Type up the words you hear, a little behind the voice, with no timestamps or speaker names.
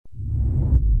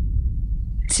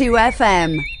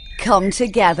2FM. Come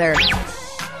together.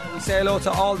 We say hello to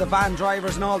all the van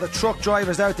drivers and all the truck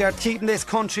drivers out there keeping this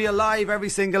country alive every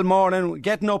single morning,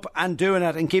 getting up and doing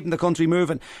it and keeping the country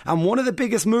moving. And one of the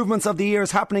biggest movements of the year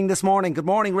is happening this morning. Good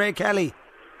morning, Ray Kelly.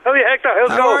 How are you, Hector? How's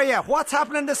it going? How are you? What's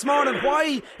happening this morning?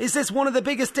 Why is this one of the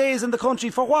biggest days in the country?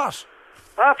 For what?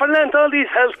 For Lent, all these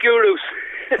health gurus.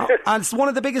 And it's one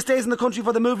of the biggest days in the country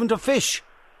for the movement of fish.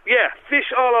 Yeah, fish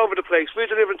all over the place. We're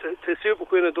delivering to Super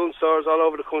Queen and Dunn stores all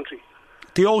over the country.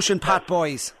 The Ocean Pat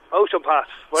boys. Ocean Pat.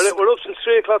 We're up since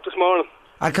 3 o'clock this morning.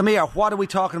 And come here, what are we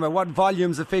talking about? What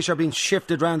volumes of fish are being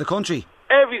shifted around the country?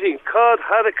 Everything. Cod,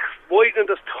 haddock, whitening,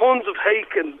 there's tons of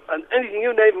hake and anything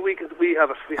you name it, we have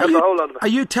it. We have the whole lot of it. Are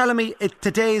you telling me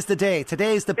today is the day?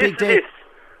 Today is the big day? This.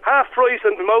 Half price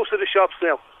in most of the shops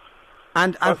now.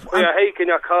 And for your hake and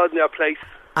your cod and your plate.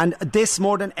 And this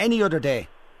more than any other day?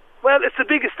 Well, it's the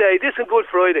biggest day. This and Good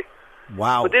Friday.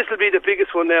 Wow. But this will be the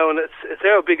biggest one now, and it's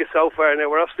our biggest so far now.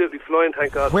 We're absolutely flying,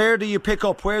 thank God. Where do you pick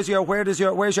up? Where's your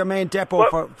main depot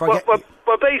for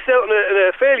we're based out in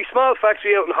a fairly small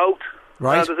factory out in Hout.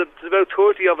 Right. There's about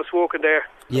 30 of us working there.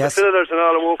 Yes. The fillers and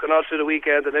all are working all through the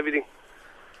weekend and everything.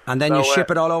 And then you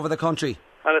ship it all over the country.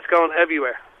 And it's going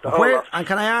everywhere. The whole lot. And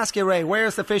can I ask you, Ray,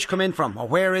 where's the fish come in from? Or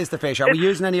where is the fish? Are we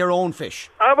using any of our own fish?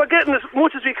 We're getting as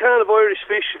much as we can of Irish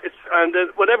fish, and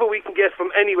whatever we can get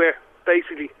from anywhere,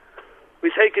 basically. We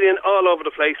take it in all over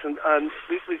the place, and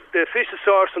the fish is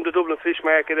sourced from the Dublin Fish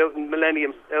Market out in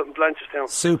Millennium, out in Blanchardstown.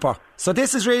 Super. So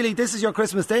this is your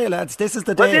Christmas day, lads. This is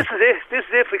the day. Well, this is it.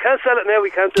 If we can't sell it now, we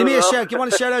can't do it. Give me a shout. You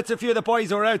want to shout out to a few of the boys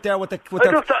who are out there with the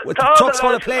trucks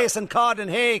full of plaice and cod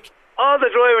and hake. All the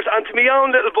drivers, and to my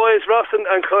own little boys, Ross and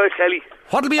Kyle Kelly.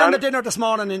 What'll be on the dinner this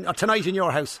morning or tonight in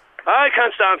your house? I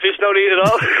can't stand fish, don't eat it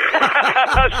all.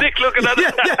 I'm sick looking at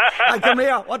it. Yeah. And come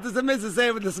here, what does the missus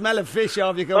say with the smell of fish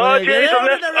off you? Oh, jeez,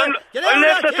 I'm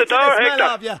left at the door,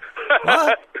 Hector.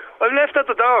 What? I'm left at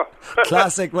the door.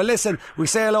 Classic. Well, listen, we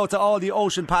say hello to all the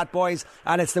Ocean Pat boys,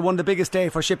 and it's one of the biggest day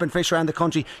for shipping fish around the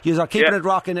country. You are keeping it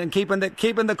rocking and keeping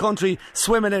the country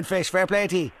swimming in fish. Fair play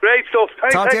to you. Great stuff.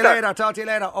 Thanks, Talk to you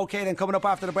later. Okay, then coming up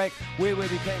after the break, we will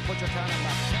be playing Put Your Turn on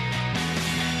That.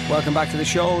 Welcome back to the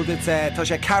show. It's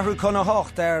Tasha Caru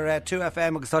Cunahoch there,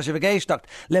 2FM agus Tasha Vigéisteach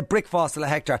le Brickfast le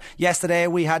Hector. Yesterday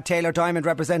we had Taylor Diamond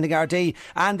representing RD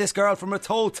and this girl from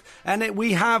Ratoath, and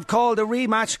we have called a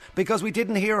rematch because we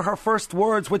didn't hear her first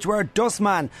words, which were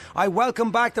Dustman. I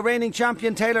welcome back the reigning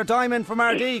champion Taylor Diamond from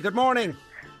RD. Good morning.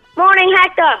 Morning,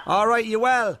 Hector. All right, you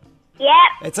well? Yeah.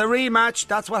 It's a rematch.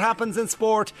 That's what happens in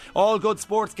sport. All good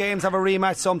sports games have a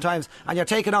rematch sometimes. And you're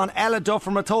taking on Ella Duff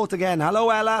from Ratoath again. Hello,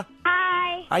 Ella.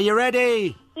 Hi. Are you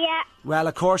ready? Yeah. Well,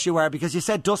 of course you are, because you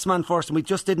said Dustman first and we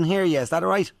just didn't hear you. Is that all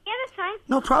right? Yeah, that's fine.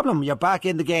 No problem. You're back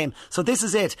in the game. So this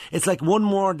is it. It's like one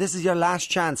more. This is your last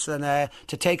chance to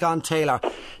take on Taylor.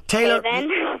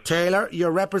 Taylor,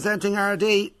 you're representing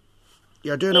RD.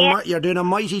 You're doing a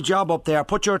mighty job up there.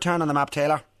 Put your turn on the map,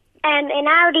 Taylor. In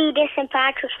RD, this St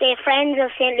Patrick's Day, Friends of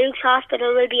St Luke's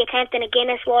Hospital will be attempting a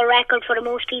Guinness World Record for the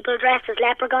most people dressed as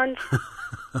leprechauns.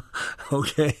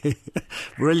 Okay.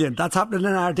 Brilliant. That's happening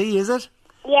in RD, is it?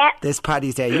 Yeah. This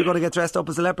Paddy's Day. You're going to get dressed up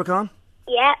as a leprechaun?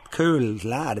 Yeah. Cool,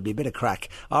 lad. It'll be a bit of crack.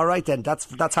 All right then,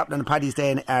 that's happening on Paddy's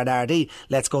Day at RD.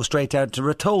 Let's go straight down to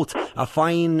Ratoath, a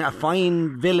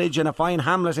fine village and a fine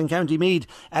hamlet in County Meath.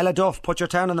 Ella Duff, put your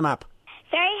town on the map.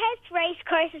 Ferryhouse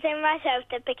Racecourse is in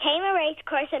Ratoath. It became a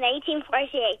racecourse in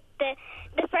 1848.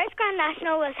 The first Grand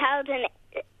National was held in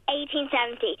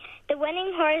 1870. The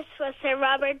winning horse was Sir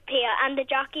Robert Peel and the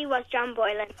jockey was John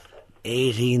Boylan.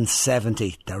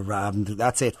 1870.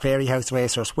 That's it. Ferryhouse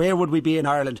Racers. Where would we be in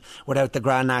Ireland without the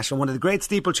Grand National? One of the great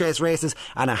steeplechase races,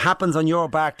 and it happens on your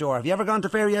back door. Have you ever gone to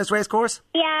Ferryhouse Racecourse?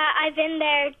 Yeah, I've been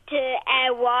there to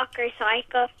walk or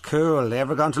cycle. Cool.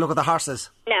 Ever gone to look at the horses?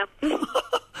 No.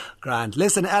 Grand.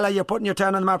 Listen, Ella, you're putting your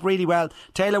turn on the map really well.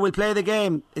 Taylor will play the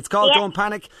game. It's called Don't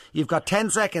Panic. You've got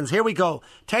 10 seconds. Here we go.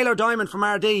 Taylor Diamond from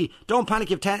RD. Don't panic.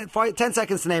 You've 10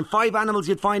 seconds to name 5 animals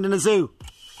you'd find in a zoo.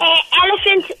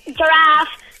 Elephant,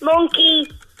 giraffe, monkey,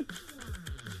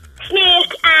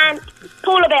 snake and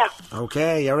polar bear.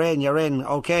 Okay, you're in.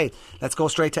 Okay, let's go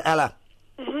straight to Ella.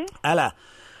 Mm-hmm. Ella,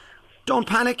 don't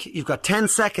panic. You've got 10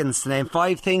 seconds to name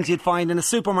 5 things you'd find in a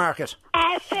supermarket.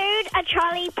 Food, a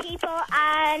trolley, people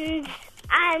and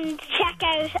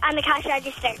checkout and the cash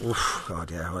register. Oof,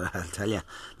 God, yeah, well, I'll tell you,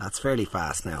 that's fairly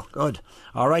fast now. Good.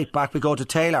 All right, back we go to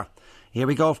Taylor. Here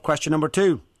we go, question number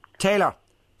 2. Taylor,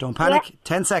 don't panic. Yeah.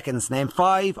 10 seconds. Name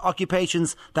 5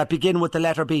 occupations that begin with the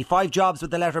letter B. 5 jobs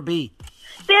with the letter B.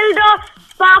 Builder,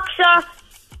 boxer,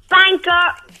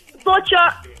 banker,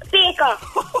 butcher, baker.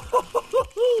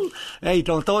 Hey,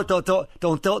 don't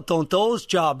those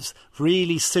jobs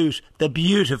really suit the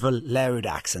beautiful Louth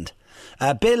accent?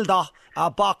 A builder,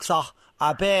 a boxer,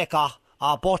 a baker,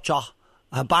 a butcher,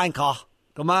 a banker.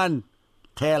 Come on,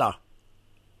 Taylor.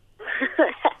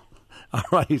 All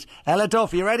right. Ella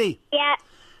Duff, you ready? Yeah.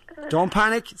 Don't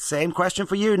panic. Same question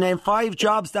for you. Name 5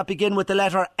 jobs that begin with the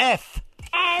letter F.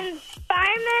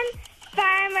 Fireman,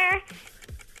 farmer,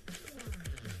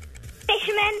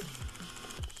 fisherman,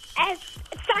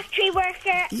 factory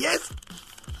worker. Yes.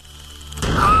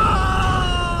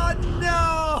 Oh,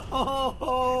 no.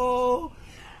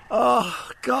 Oh,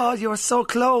 God, you were so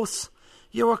close.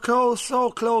 You were close, so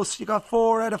close. You got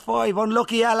 4 out of 5.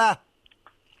 Unlucky, Ella.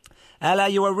 Ella,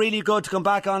 you were really good to come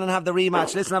back on and have the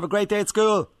rematch. Listen, have a great day at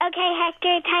school. Okay,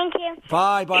 Hector, thank you.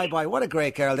 Bye. What a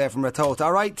great girl there from Ratoath.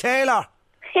 All right, Taylor.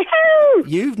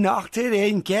 You've knocked it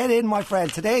in. Get in, my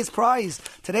friend. Today's prize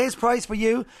for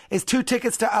you is 2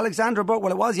 tickets to Alexandra Burke.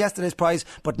 Well, it was yesterday's prize,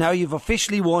 but now you've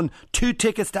officially won 2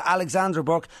 tickets to Alexandra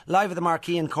Burke, live at the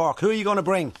Marquee in Cork. Who are you going to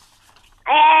bring?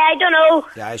 I don't know.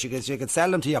 Yeah, you could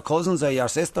sell them to your cousins or your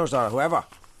sisters or whoever.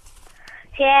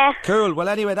 Yeah. Cool. Well,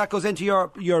 anyway, that goes into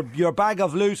your bag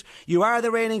of loot. You are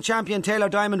the reigning champion, Taylor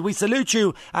Diamond. We salute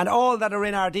you and all that are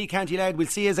in RD County Louth. We'll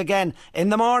see you again in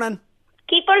the morning.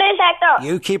 Keep her lit, Hector.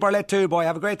 You keep her lit too, boy.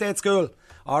 Have a great day at school.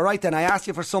 All right, then. I asked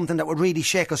you for something that would really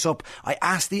shake us up. I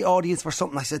asked the audience for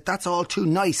something. I said, that's all too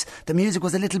nice. The music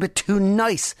was a little bit too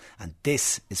nice. And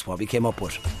this is what we came up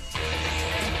with.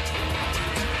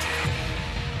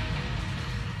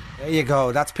 There you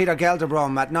go. That's Peter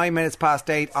Gelderbrum at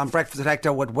 8:09 on Breakfast at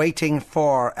Hector with Waiting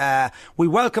For. We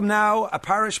welcome now a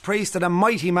parish priest and a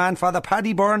mighty man, Father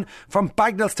Paddy Byrne from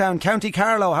Bagnallstown, County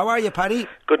Carlow. How are you, Paddy?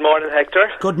 Good morning, Hector.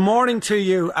 Good morning to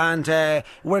you, and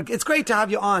it's great to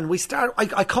have you on.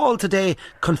 I called today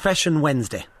Confession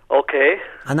Wednesday. Okay.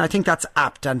 And I think that's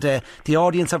apt, and the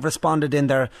audience have responded in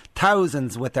their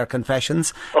thousands with their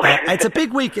confessions. Okay. It's a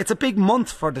big week, it's a big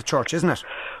month for the church, isn't it?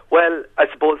 Well, I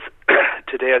suppose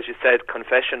today, as you said,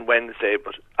 Confession Wednesday,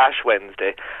 but Ash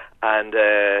Wednesday, and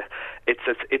it's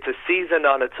a season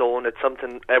on its own. It's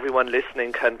something everyone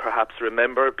listening can perhaps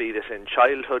remember, be it in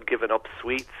childhood, giving up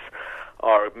sweets,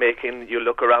 or making you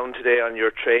look around today on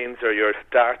your trains or your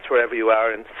darts, wherever you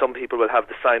are, and some people will have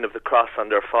the sign of the cross on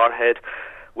their forehead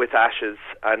with ashes.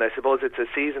 And I suppose it's a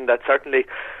season that certainly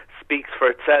speaks for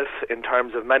itself in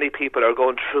terms of many people are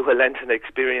going through a Lenten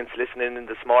experience, listening in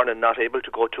this morning, not able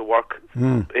to go to work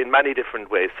in many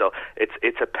different ways. So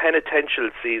it's a penitential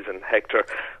season, Hector,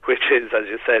 which is, as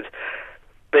you said,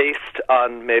 based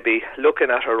on maybe looking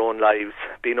at our own lives,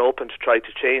 being open to try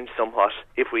to change somewhat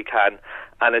if we can.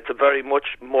 And it's a very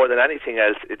much more than anything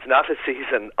else, it's not a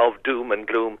season of doom and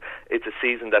gloom. It's a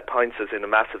season that points us in a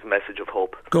massive message of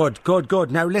hope.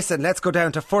 Good. Now listen, let's go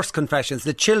down to First Confessions.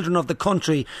 The children of the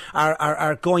country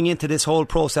are going into this whole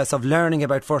process of learning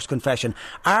about First Confession.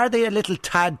 Are they a little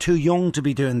tad too young to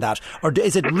be doing that? Or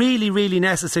is it really, really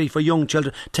necessary for young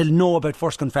children to know about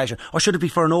First Confession? Or should it be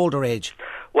for an older age?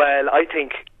 Well, I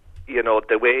think,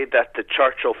 the way that the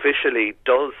church officially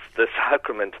does the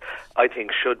sacrament, I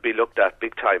think should be looked at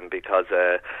big time, because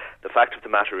the fact of the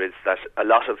matter is that a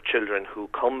lot of children who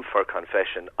come for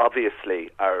confession obviously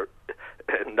are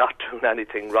not doing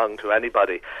anything wrong to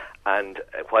anybody, and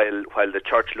while the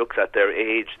church looks at their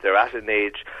age, they're at an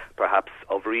age perhaps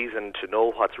of reason to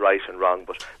know what's right and wrong.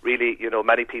 But really,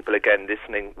 many people again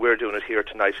listening, we're doing it here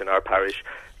tonight in our parish,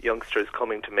 youngsters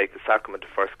coming to make the sacrament of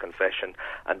First Confession,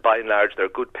 and by and large they're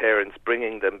good parents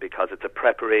bringing them because it's a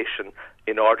preparation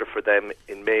in order for them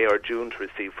in May or June to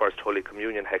receive First Holy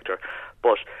Communion, Hector.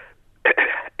 But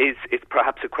it's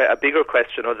perhaps a bigger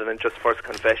question other than just First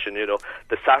Confession.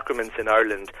 The sacraments in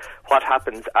Ireland, what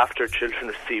happens after children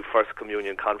receive First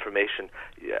Communion, confirmation,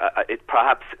 it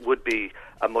perhaps would be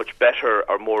a much better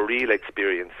or more real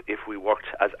experience if we worked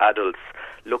as adults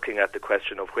looking at the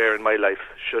question of where in my life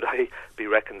should I be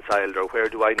reconciled, or where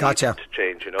do I need to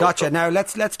change. Gotcha. So, now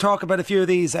let's talk about a few of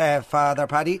these, Father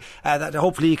Paddy, that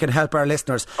hopefully you can help our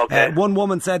listeners. Okay. One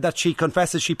woman said that she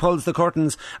confesses she pulls the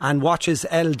curtains and watches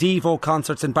El Divo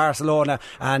concerts in Barcelona,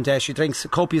 and she drinks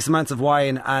copious amounts of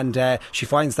wine, and she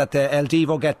finds that the El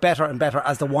Divo get better and better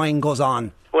as the wine goes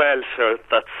on. Well, sure,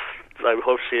 I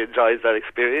hope she enjoys that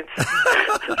experience.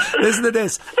 Listen to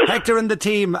this. Hector and the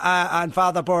team and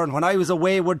Father Byrne, when I was a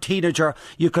wayward teenager,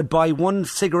 you could buy one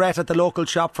cigarette at the local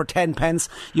shop for 10 pence.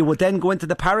 You would then go into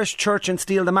the parish church and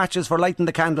steal the matches for lighting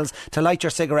the candles to light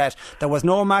your cigarette. There was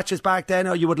no matches back then,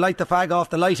 or you would light the fag off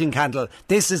the lighting candle.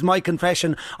 This is my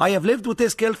confession. I have lived with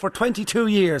this guilt for 22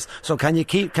 years. So can you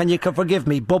forgive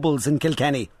me, Bubbles in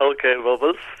Kilkenny? Okay,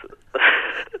 Bubbles.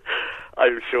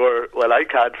 I'm sure. Well, I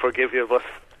can't forgive you, but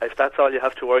if that's all you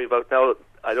have to worry about now,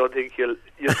 I don't think you'll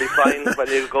be fine when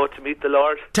you go to meet the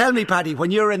Lord. Tell me, Paddy,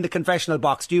 when you're in the confessional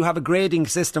box, do you have a grading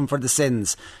system for the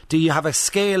sins? Do you have a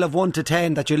scale of 1 to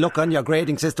 10 that you look on your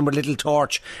grading system with a little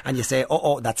torch and you say,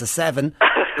 oh, that's a 7.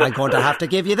 I'm going to have to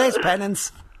give you this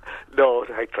penance. No,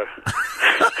 Hector.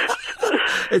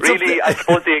 Really, I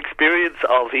suppose the experience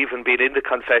of even being in the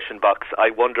confession box,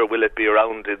 I wonder will it be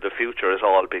around in the future at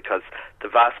all, because the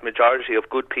vast majority of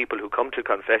good people who come to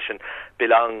confession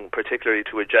belong particularly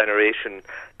to a generation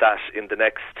that in the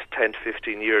next 10 to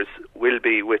 15 years will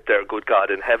be with their good God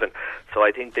in heaven. So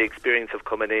I think the experience of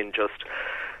coming in just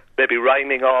maybe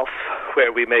rhyming off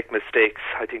where we make mistakes,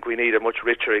 I think we need a much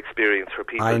richer experience for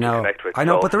people to connect with. I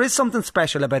know, but there is something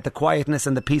special about the quietness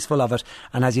and the peaceful of it,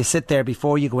 and as you sit there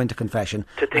before you go into confession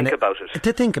to think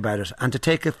about it and to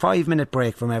take a 5-minute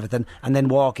break from everything and then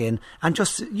walk in and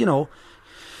just, and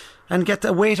get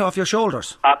the weight off your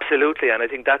shoulders. Absolutely, and I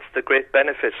think that's the great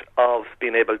benefit of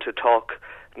being able to talk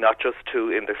not just to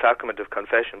in the sacrament of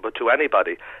confession, but to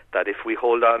anybody, that if we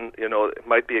hold on, it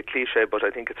might be a cliche, but I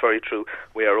think it's very true,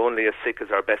 we are only as sick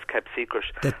as our best kept secret.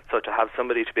 So to have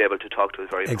somebody to be able to talk to is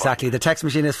very important. Exactly. The text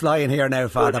machine is flying here now,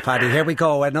 Father Paddy. Here we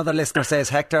go. Another listener says,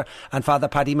 Hector and Father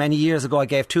Paddy, many years ago I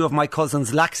gave 2 of my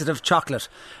cousins laxative chocolate,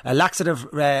 a laxative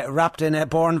wrapped in a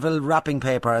Bourneville wrapping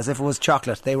paper as if it was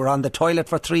chocolate. They were on the toilet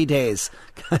for 3 days.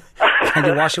 Can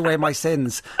you wash away my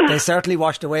sins? They certainly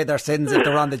washed away their sins if they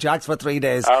were on the jacks for 3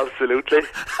 days. Absolutely.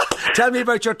 Tell me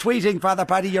about your tweeting, Father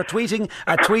Paddy. You're tweeting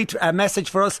a message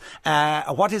for us.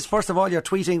 What is, first of all, your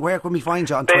tweeting? Where can we find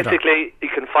you on Twitter? Basically, you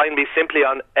can find me simply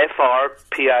on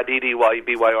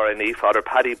FRPADDYBYRNE, Father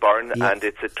Paddy Byrne, and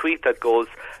it's a tweet that goes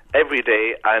every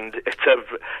day, and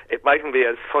it mightn't be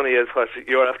as funny as what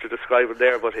you're after describing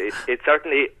there, but it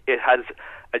certainly has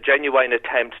a genuine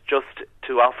attempt just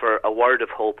to offer a word of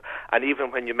hope. And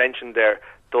even when you mentioned there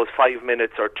those 5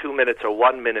 minutes or 2 minutes or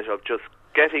 1 minute of just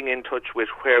getting in touch with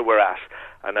where we're at,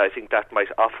 and I think that might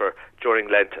offer during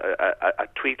Lent a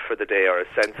tweet for the day or a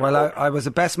sense of hope. I was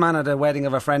a best man at a wedding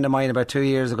of a friend of mine about 2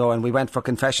 years ago, and we went for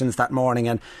confessions that morning,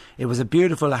 and it was a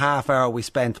beautiful half hour we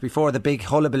spent before the big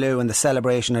hullabaloo and the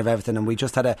celebration of everything, and we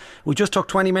just took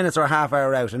 20 minutes or a half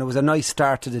hour out, and it was a nice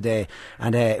start to the day,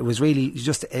 and it was really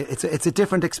just it's a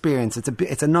different experience.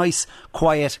 It's a nice,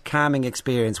 quiet, calming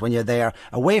experience when you're there,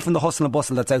 away from the hustle and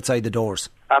bustle that's outside the doors.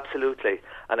 Absolutely,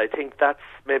 and I think that's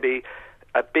maybe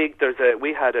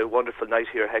we had a wonderful night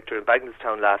here, Hector, in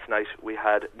Bagnallstown last night. We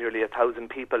had nearly 1,000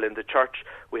 people in the church.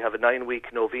 We have a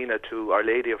 9-week novena to Our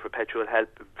Lady of Perpetual Help.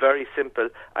 Very simple,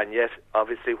 and yet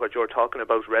obviously what you're talking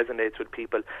about resonates with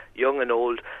people, young and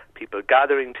old, people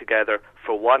gathering together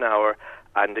for 1 hour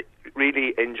and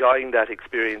really enjoying that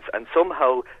experience. And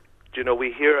somehow,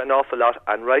 we hear an awful lot,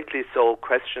 and rightly so,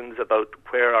 questions about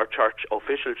where our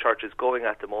official church is going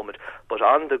at the moment. But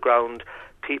on the ground,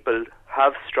 people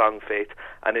have strong faith,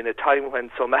 and in a time when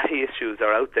so many issues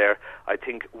are out there, I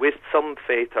think with some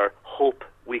faith or hope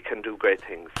we can do great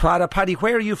things. Father Paddy,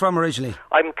 where are you from originally?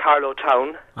 I'm Carlow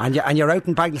Town. And you're out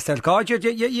in Bagnallstown. God,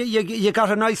 you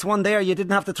got a nice one there. You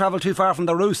didn't have to travel too far from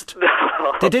the roost.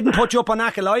 They didn't put you up on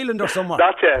Achill Island or somewhere.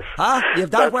 Not yet. You've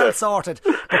that well sorted.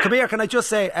 But come here, can I just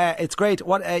say, it's great.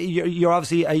 You're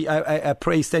obviously a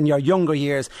priest in your younger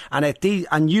years,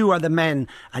 and you are the men,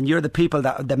 and you're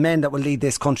the men that will lead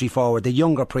this country forward, the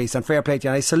younger priests, and fair play to you.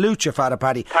 And I salute you, Father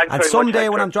Paddy. Thanks and very someday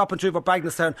much, when I'm dropping through for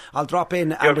Bagnallstown, I'll drop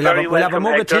in and we'll have a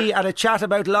mug of tea and a chat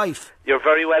about life. You're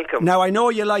very welcome. Now, I know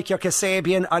you like your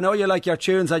Kasabian, I know you like your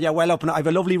tunes, and you're well up, and I have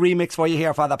a lovely remix for you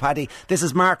here, Father Paddy. This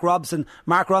is Mark Ronson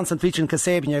featuring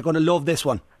Kasabian. You're going to love this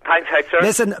one. Thanks, Hector.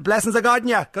 Listen, blessings of God in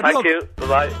you. Good luck. Thank you.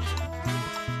 Bye-bye.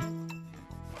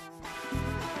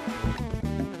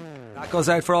 Goes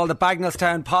out for all the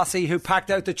Bagnallstown posse who packed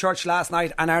out the church last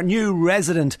night, and our new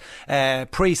resident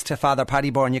priest, Father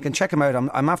Paddy Byrne. You can check him out.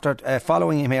 I'm after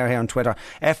following him here on Twitter.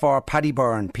 FR Paddy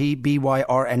Byrne,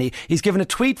 PBYRNE. He's given a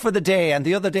tweet for the day, and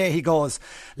the other day he goes,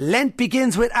 Lent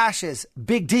begins with ashes.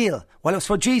 Big deal. Well, it was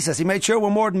for Jesus. He made sure we're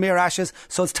more than mere ashes,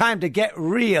 so it's time to get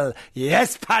real.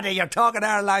 Yes, Paddy, you're talking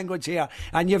our language here.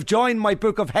 And you've joined my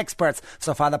book of experts.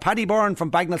 So Father Paddy Byrne from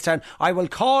Bagnallstown, I will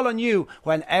call on you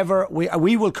whenever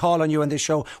we will call on you in this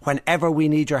show whenever we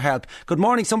need your help. Good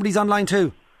morning. Somebody's online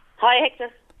too. Hi, Hector.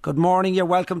 Good morning. You're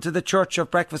welcome to the Church of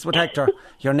Breakfast with Hector.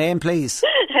 Your name, please?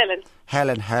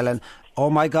 Helen. Oh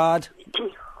my God,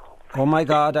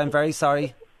 I'm very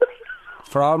sorry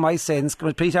for all my sins.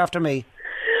 Repeat after me.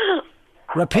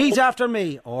 Repeat after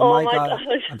me. Oh my God.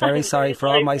 I'm very sorry for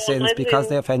all my sins because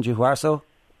they offend you. Who are so?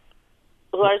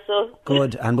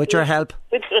 Good. And with your help,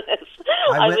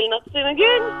 I will not sin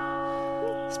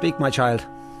again. Speak, my child.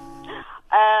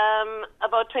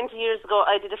 about 20 years ago,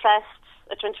 I did a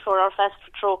 24-hour fast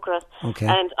for Trocra. Okay.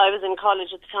 And I was in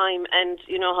college at the time, and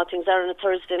you know how things are on a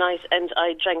Thursday night, and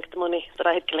I drank the money that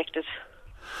I had collected.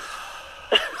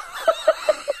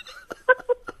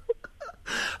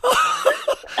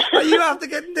 You have to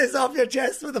get this off your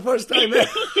chest for the first time in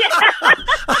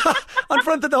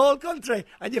front of the whole country,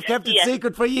 and you've kept it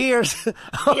secret for years.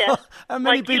 Yeah,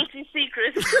 My guilty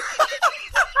secret.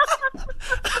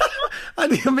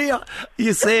 And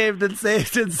you saved and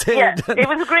saved and saved. Yeah, it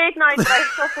was a great night, but I've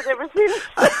suffered ever since.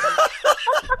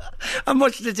 How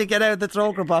much did you get out of the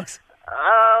Troker box?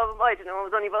 I don't know, it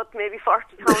was only about maybe £40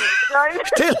 at the time.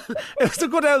 Still, it was a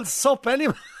good old sup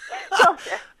anyway. So,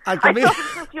 I suffered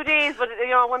for a few days, but you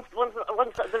know, once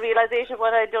the realisation of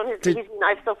what I'd done,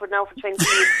 I've suffered now for 20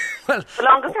 years. Well, the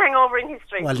longest hangover in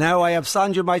history. Well, now I have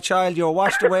sons you, my child. You're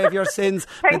washed away of your sins.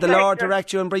 May the Lord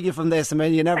direct you and bring you from this, and may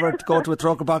you never go to a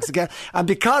Troker box again. And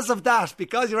because of that,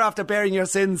 because you're after bearing your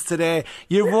sins today,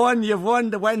 you've won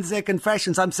the Wednesday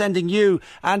confessions. I'm sending you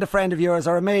and a friend of yours,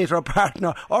 or a mate, or a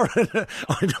partner, or I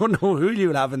don't know who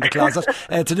you'll have in the closet,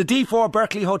 to the D4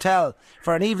 Berkeley Hotel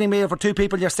for an evening meal for 2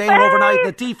 people. You're staying overnight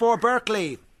at D4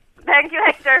 Berkeley. Thank you,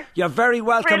 Hector. You're very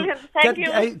welcome. Brilliant. Thank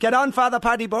you. Get on, Father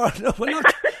Paddy Board.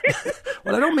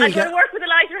 Well, I don't mean I'm going to work with a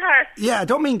lighter heart. Yeah, I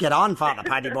don't mean get on, Father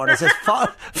Paddy Board. I says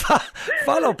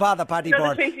follow Father Paddy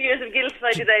Board. 20 years of guilt if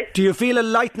I do that. Do you feel a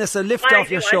lightness, a lift off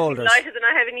your shoulders? I feel lighter than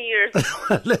I have in years.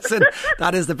 Listen,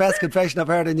 that is the best confession I've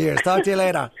heard in years. Talk to you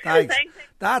later. Thanks.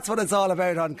 That's what it's all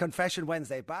about on Confession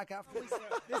Wednesday. Back after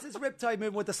this is Riptide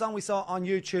Movement with the song we saw on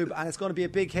YouTube, and it's going to be a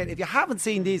big hit. If you haven't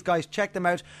seen these guys, check them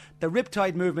out. The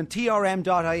Riptide Movement,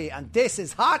 trm.ie, and this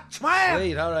is Hot Tram.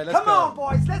 Sweet, all right, let's Come go. on,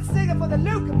 boys, let's sing it for the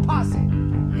Lucan posse.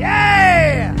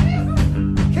 Yeah!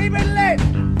 Keep it lit.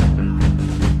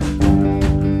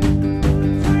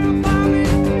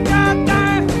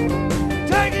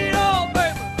 Take it on,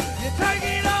 baby. You take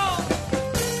it on.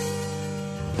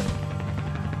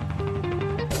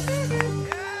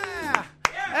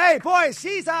 Hey, boys,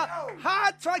 she's a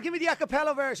hard try. Give me the a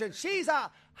cappella version. She's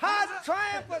a hard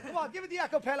tramp. Come on, give me the a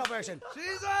cappella version.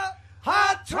 She's a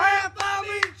hard tramp. I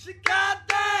mean, she got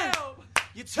down.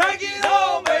 You take it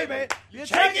on, baby. You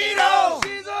take it on.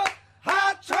 She's a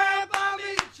hard tramp. I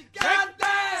mean, she got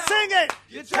down. Sing it.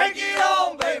 You take it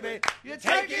on, baby. You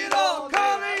take it on.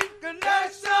 Calling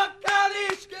Ganesha,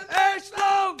 Kalish, Ganesh,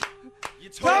 you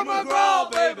told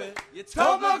McGraw, baby. You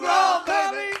told McGraw,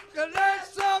 baby.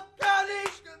 Ganesha,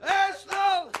 Kalish, Ganesh,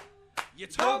 you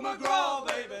told McGraw,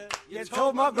 baby. You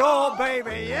told McGraw,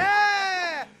 baby.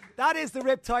 Yeah. That is the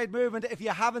Riptide Movement. If you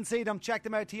haven't seen them, check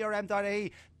them out,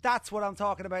 trm.ie. That's what I'm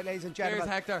talking about, ladies and gentlemen.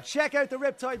 Cheers, Hector. Check out the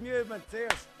Riptide Movement.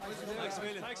 Cheers.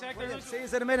 Thanks, Hector. See you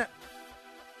in a minute.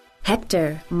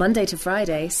 Hector, Monday to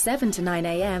Friday, 7 to 9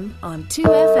 a.m. on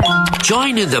 2FM.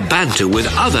 Join in the banter with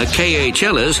other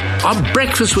KHLers on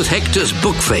Breakfast with Hector's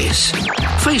Bookface.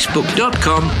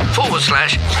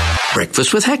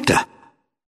 Facebook.com/Breakfast with Hector.